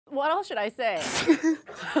what else should I say?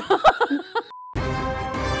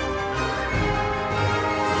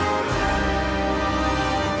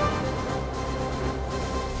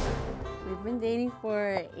 We've been dating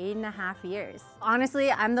for 8.5 years.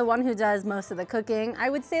 Honestly, I'm the one who does most of the cooking.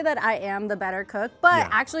 I would say that I am the better cook, but Yeah,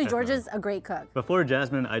 actually definitely. George is a great cook. Before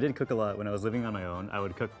Jasmine, I did cook a lot when I was living on my own. I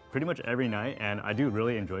would cook pretty much every night, and I do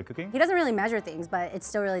really enjoy cooking. He doesn't really measure things, but it's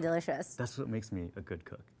still really delicious. That's what makes me a good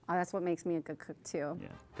cook. Oh, that's what makes me a good cook too. Yeah,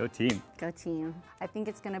 go team. Go team. I think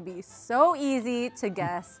it's gonna be so easy to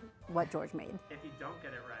guess what George made. If you don't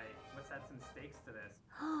get it right, let's add some stakes to this.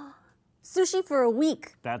 Sushi for a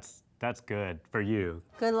week. That's good for you.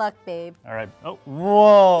 Good luck, babe. All right. Oh,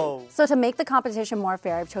 whoa. So to make the competition more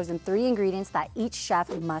fair, I've chosen 3 ingredients that each chef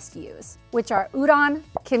must use, which are udon,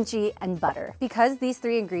 kimchi, and butter. Because these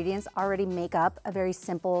 3 ingredients already make up a very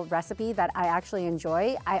simple recipe that I actually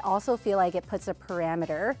enjoy, I also feel like it puts a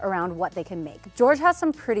parameter around what they can make. George has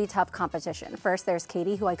some pretty tough competition. First, there's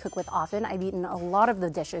Katie, who I cook with often. I've eaten a lot of the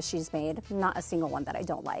dishes she's made, not a single one that I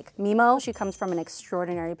don't like. Mimo, she comes from an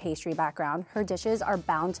extraordinary pastry background. Her dishes are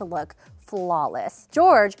bound to look flawless.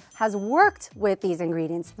 George has worked with these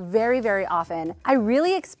ingredients very, very often. I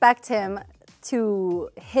really expect him to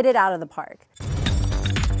hit it out of the park.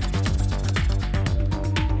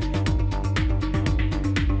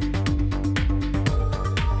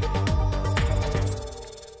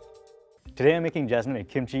 Today I'm making Jasmine a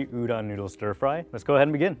kimchi udon noodle stir fry. Let's go ahead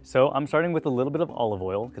and begin. So I'm starting with a little bit of olive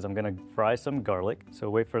oil because I'm gonna fry some garlic. So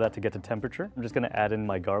wait for that to get to temperature. I'm just gonna add in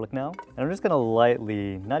my garlic now. And I'm just gonna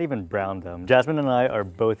lightly, not even brown them. Jasmine and I are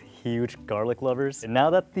both huge garlic lovers. And now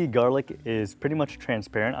that the garlic is pretty much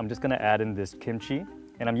transparent, I'm just gonna add in this kimchi.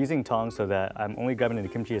 And I'm using tongs so that I'm only grabbing the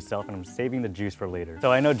kimchi itself and I'm saving the juice for later.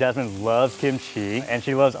 So I know Jasmine loves kimchi and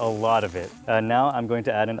she loves a lot of it. Now I'm going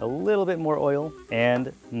to add in a little bit more oil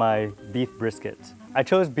and my beef brisket. I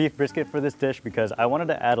chose beef brisket for this dish because I wanted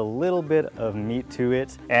to add a little bit of meat to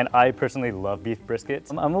it, and I personally love beef brisket.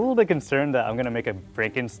 I'm a little bit concerned that I'm gonna make a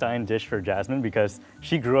Frankenstein dish for Jasmine because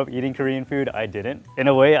she grew up eating Korean food, I didn't. In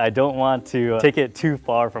a way, I don't want to take it too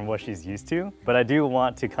far from what she's used to, but I do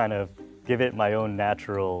want to kind of give it my own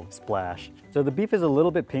natural splash. So the beef is a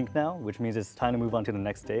little bit pink now, which means it's time to move on to the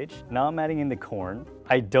next stage. Now I'm adding in the corn.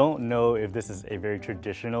 I don't know if this is a very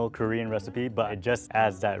traditional Korean recipe, but it just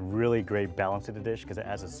adds that really great balance to the dish because it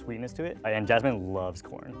adds a sweetness to it. And Jasmine loves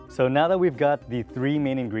corn. So now that we've got the 3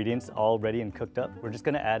 main ingredients all ready and cooked up, we're just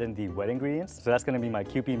gonna add in the wet ingredients. So that's gonna be my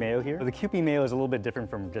Kewpie mayo here. So the Kewpie mayo is a little bit different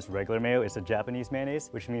from just regular mayo. It's a Japanese mayonnaise,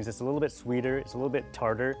 which means it's a little bit sweeter, it's a little bit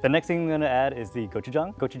tartar. The next thing I'm gonna add is the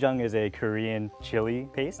gochujang. Gochujang is a Korean chili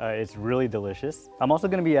paste. It's really delicious. I'm also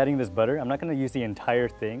gonna be adding this butter. I'm not gonna use the entire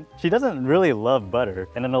thing. She doesn't really love butter.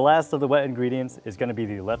 And then the last of the wet ingredients is gonna be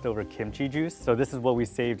the leftover kimchi juice. So this is what we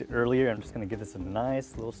saved earlier. I'm just gonna give this a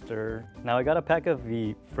nice little stir. Now I got a pack of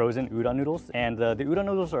the frozen udon noodles, and the udon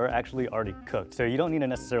noodles are actually already cooked. So you don't need to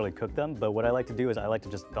necessarily cook them, but what I like to do is I like to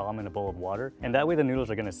just thaw them in a bowl of water, and that way the noodles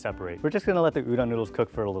are gonna separate. We're just gonna let the udon noodles cook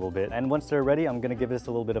for a little bit, and once they're ready, I'm gonna give this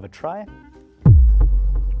a little bit of a try.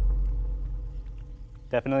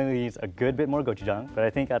 Definitely needs a good bit more gochujang, but I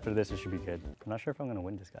think after this it should be good. I'm not sure if I'm gonna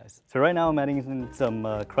win this, guys. So right now I'm adding in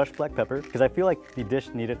some crushed black pepper because I feel like the dish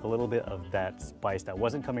needed a little bit of that spice that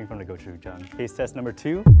wasn't coming from the gochujang. Taste test number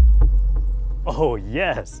 2. Oh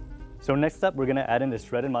yes! So next up, we're gonna add in the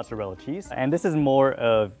shredded mozzarella cheese. And this is more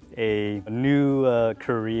of a new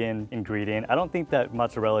Korean ingredient. I don't think that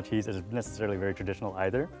mozzarella cheese is necessarily very traditional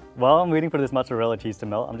either. While I'm waiting for this mozzarella cheese to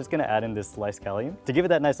melt, I'm just gonna add in this sliced scallion to give it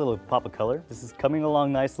that nice little pop of color. This is coming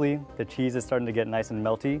along nicely. The cheese is starting to get nice and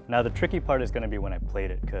melty. Now the tricky part is gonna be when I plate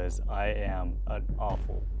it, because I am an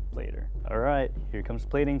awful plater. All right, here comes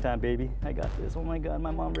plating time, baby. I got this. Oh my God,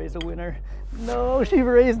 my mom raised a winner. No, she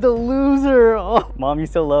raised a loser. Oh, Mom, you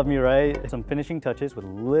still love me, right? Some finishing touches with a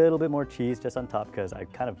little bit more cheese just on top because I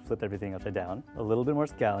kind of flipped everything upside down. A little bit more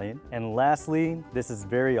scallion. And lastly, this is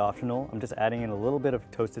very optional. I'm just adding in a little bit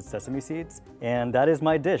of toasted sesame seeds. And that is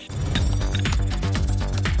my dish.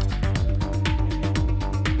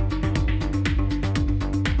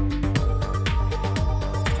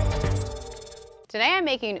 Today I'm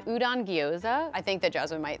making udon gyoza. I think that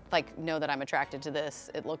Jasmine might know that I'm attracted to this.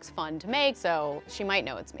 It looks fun to make, so she might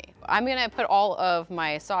know it's me. I'm gonna put all of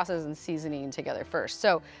my sauces and seasoning together first.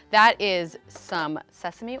 So that is some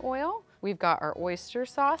sesame oil. We've got our oyster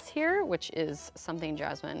sauce here, which is something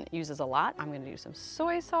Jasmine uses a lot. I'm gonna do some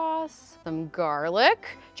soy sauce, some garlic.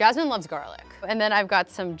 Jasmine loves garlic. And then I've got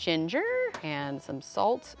some ginger and some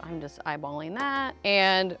salt. I'm just eyeballing that.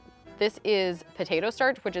 And This is potato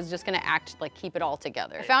starch, which is just gonna act like keep it all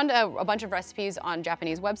together. I found a bunch of recipes on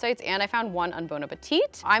Japanese websites, and I found one on Bon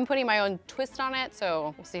Appetit. I'm putting my own twist on it,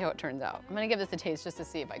 so we'll see how it turns out. I'm gonna give this a taste just to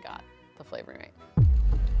see if I got the flavoring right.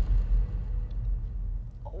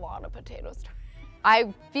 A lot of potato starch.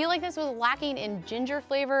 I feel like this was lacking in ginger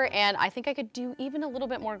flavor, and I think I could do even a little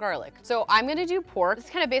bit more garlic. So I'm gonna do pork. This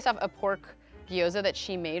is kind of based off a pork gyoza that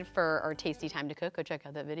she made for our Tasty Time to Cook. Go check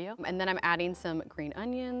out that video. And then I'm adding some green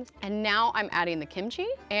onions. And now I'm adding the kimchi,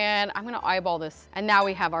 and I'm gonna eyeball this. And now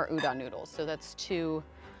we have our udon noodles. So that's 2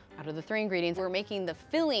 out of the 3 ingredients. We're making the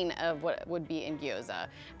filling of what would be in gyoza.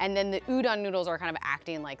 And then the udon noodles are kind of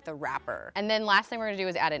acting like the wrapper. And then last thing we're gonna do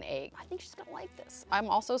is add an egg. I think she's gonna like this. I'm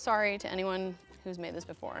also sorry to anyone who's made this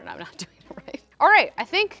before and I'm not doing it right. All right, I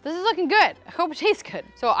think this is looking good. I hope it tastes good.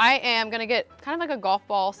 So I am gonna get kind of like a golf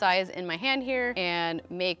ball size in my hand here and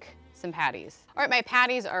make some patties. All right, my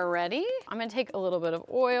patties are ready. I'm gonna take a little bit of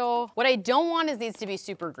oil. What I don't want is these to be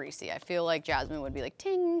super greasy. I feel like Jasmine would be like,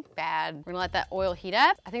 ting, bad. We're gonna let that oil heat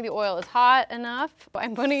up. I think the oil is hot enough.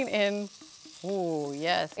 I'm putting in, ooh,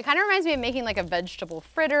 yes. It kind of reminds me of making like a vegetable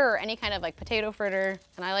fritter or any kind of like potato fritter.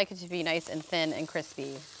 And I like it to be nice and thin and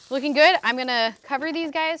crispy. Looking good. I'm gonna cover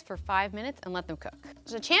these guys for 5 minutes and let them cook.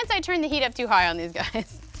 There's a chance I turned the heat up too high on these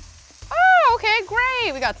guys. Oh, okay,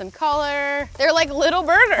 great. We got some color. They're like little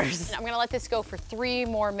burgers. I'm gonna let this go for 3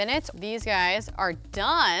 more minutes. These guys are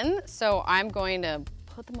done, so I'm going to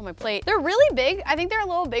put them on my plate. They're really big. I think they're a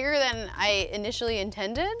little bigger than I initially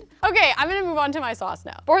intended. Okay, I'm gonna move on to my sauce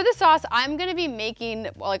now. For the sauce, I'm gonna be making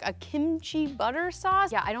like a kimchi butter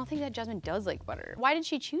sauce. Yeah, I don't think that Jasmine does like butter. Why did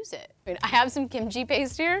she choose it? I mean, I have some kimchi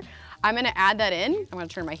paste here. I'm gonna add that in. I'm gonna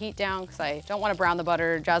turn my heat down because I don't wanna brown the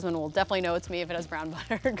butter. Jasmine will definitely know it's me if it has brown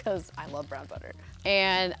butter because I love brown butter.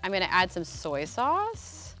 And I'm gonna add some soy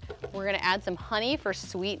sauce. We're gonna add some honey for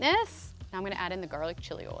sweetness. Now I'm gonna add in the garlic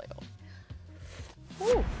chili oil.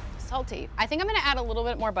 Ooh, salty. I think I'm gonna add a little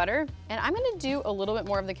bit more butter, and I'm gonna do a little bit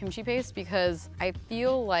more of the kimchi paste because I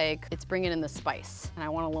feel like it's bringing in the spice, and I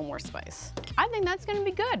want a little more spice. I think that's gonna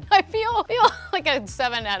be good. I feel like a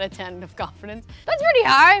 7 out of 10 of confidence. That's pretty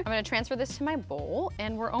high. I'm gonna transfer this to my bowl,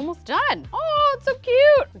 and we're almost done. Oh, it's so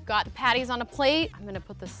cute. We've got the patties on a plate. I'm gonna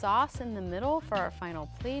put the sauce in the middle for our final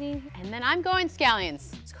plating, and then I'm going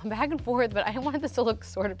scallions. It's going back and forth, but I wanted this to look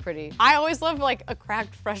sort of pretty. I always love like a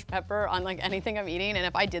cracked fresh pepper on like anything I'm eating, and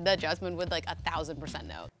if I did that, Jasmine would like 1000%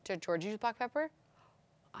 know. Did George use black pepper?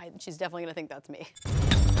 She's definitely gonna think that's me.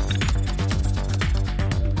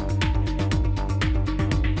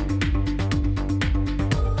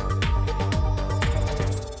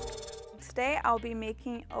 Today I'll be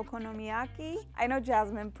making okonomiyaki. I know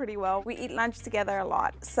Jasmine pretty well. We eat lunch together a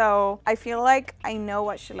lot, so I feel like I know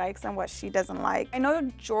what she likes and what she doesn't like. I know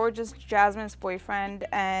George is Jasmine's boyfriend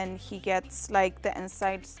and he gets like the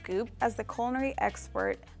inside scoop. As the culinary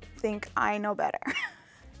expert, I think I know better.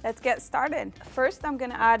 Let's get started. First, I'm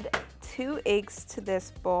gonna add 2 eggs to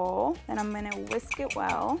this bowl. Then I'm gonna whisk it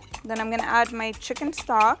well. Then I'm gonna add my chicken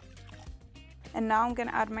stock. And now I'm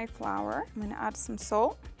gonna add my flour. I'm gonna add some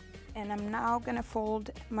salt. And I'm now gonna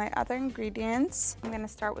fold my other ingredients. I'm gonna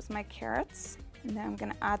start with my carrots, and then I'm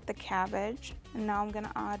gonna add the cabbage. And now I'm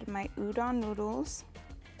gonna add my udon noodles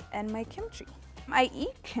and my kimchi. I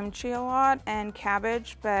eat kimchi a lot and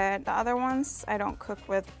cabbage, but the other ones I don't cook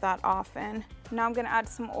with that often. Now I'm gonna add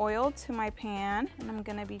some oil to my pan, and I'm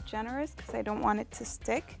gonna be generous because I don't want it to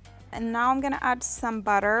stick. And now I'm gonna add some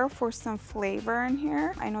butter for some flavor in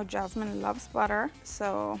here. I know Jasmine loves butter,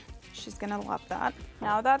 so she's gonna love that.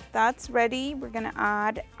 Now that that's ready, we're gonna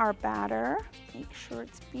add our batter. Make sure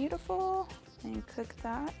it's beautiful and cook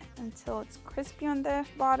that until it's crispy on the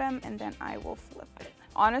bottom, and then I will flip it.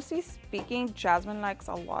 Honestly speaking, Jasmine likes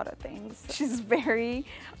a lot of things. She's very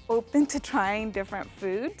open to trying different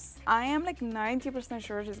foods. I am like 90%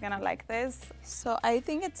 sure she's gonna like this. So I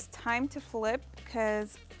think it's time to flip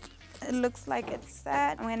because it looks like it's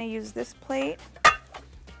set. I'm gonna use this plate.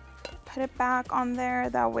 Put it back on there,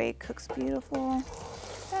 that way it cooks beautiful.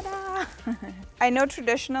 Ta-da! I know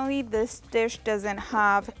traditionally this dish doesn't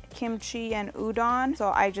have kimchi and udon,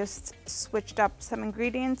 so I just switched up some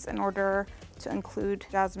ingredients in order to include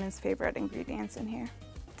Jasmine's favorite ingredients in here.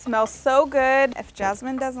 It smells so good. If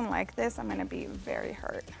Jasmine doesn't like this, I'm gonna be very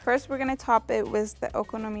hurt. First, we're gonna top it with the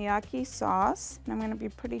okonomiyaki sauce. And I'm gonna be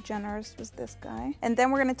pretty generous with this guy. And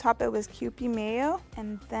then we're gonna top it with Kewpie mayo.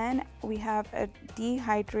 And then we have a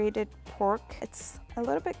dehydrated pork. It's a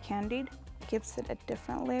little bit candied, gives it a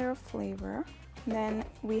different layer of flavor. And then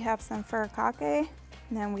we have some furikake,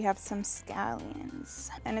 and then we have some scallions.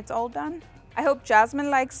 And it's all done. I hope Jasmine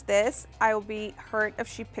likes this. I will be hurt if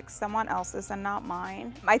she picks someone else's and not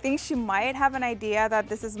mine. I think she might have an idea that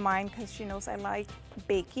this is mine because she knows I like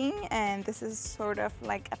baking, and this is sort of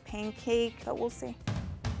like a pancake, but we'll see.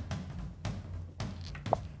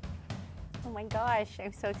 Oh my gosh,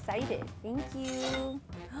 I'm so excited. Thank you.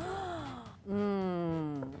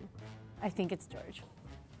 I think it's George.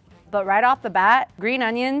 But right off the bat, green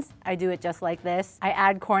onions, I do it just like this. I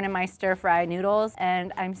add corn in my stir-fry noodles,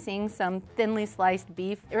 and I'm seeing some thinly sliced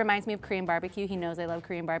beef. It reminds me of Korean barbecue. He knows I love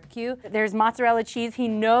Korean barbecue. There's mozzarella cheese. He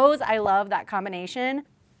knows I love that combination.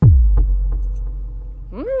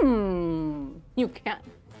 You can't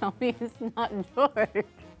tell me it's not George.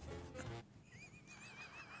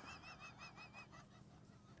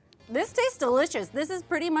 This tastes delicious. This is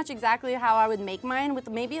pretty much exactly how I would make mine, with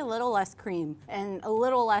maybe a little less cream and a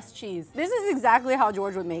little less cheese. This is exactly how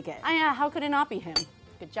George would make it. Yeah, how could it not be him?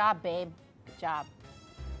 Good job, babe. Good job.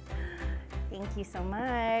 Thank you so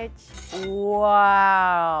much.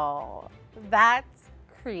 Wow, that's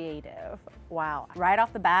creative. Wow. Right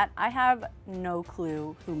off the bat, I have no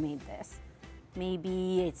clue who made this.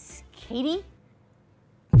 Maybe it's Katie?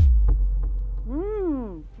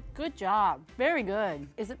 Good job. Very good.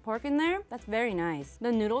 Is it pork in there? That's very nice.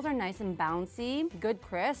 The noodles are nice and bouncy, good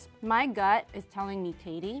crisp. My gut is telling me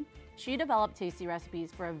Katie. She developed tasty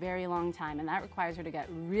recipes for a very long time, and that requires her to get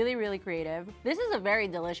really, really creative. This is a very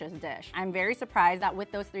delicious dish. I'm very surprised that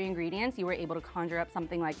with those 3 ingredients, you were able to conjure up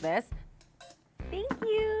something like this. Thank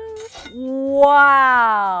you.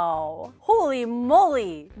 Wow. Holy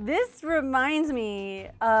moly. This reminds me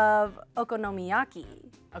of okonomiyaki.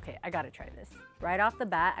 Okay, I gotta try this. Right off the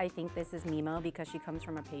bat, I think this is Mimo because she comes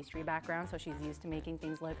from a pastry background, so she's used to making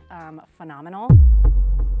things look phenomenal.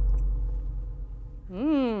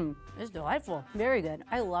 It's delightful. Very good.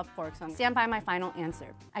 I love pork, so I stand by my final answer.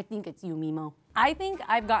 I think it's you, Mimo. I think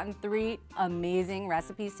I've gotten 3 amazing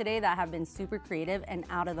recipes today that have been super creative and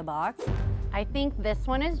out of the box. I think this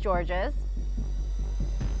one is George's.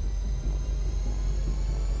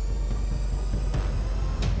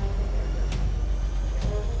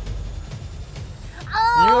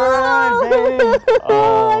 You were right, babe.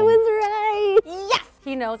 I was right. Yes!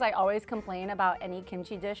 He knows I always complain about any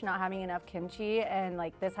kimchi dish not having enough kimchi, and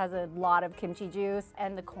like this has a lot of kimchi juice,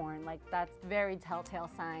 and the corn, like that's very telltale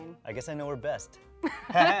sign. I guess I know her best.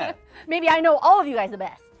 Maybe I know all of you guys the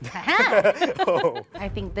best. Oh. I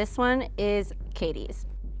think this one is Katie's.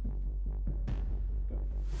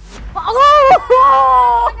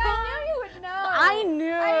 Oh! I knew you would know. I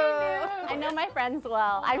knew. I know my friends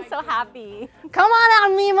well. I'm so happy. Come on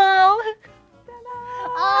out, Mimo.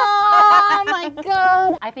 Oh my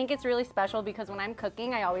God. I think it's really special because when I'm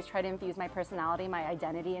cooking, I always try to infuse my personality, my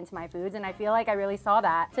identity into my foods, and I feel like I really saw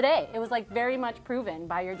that today. It was like very much proven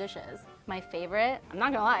by your dishes. My favorite, I'm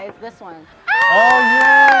not gonna lie, it's this one. Oh,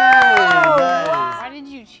 yeah! Nice. Why did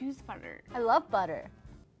you choose butter? I love butter.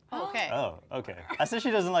 Oh, okay. Oh, okay. I said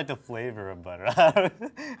she doesn't like the flavor of butter.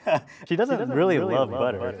 She doesn't really love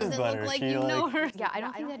butter. Does it look like you know her? Yeah, I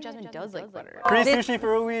don't think that Jasmine does like butter. Free sushi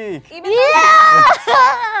for a week.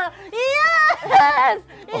 Yeah! Yes!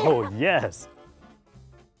 Oh, yes.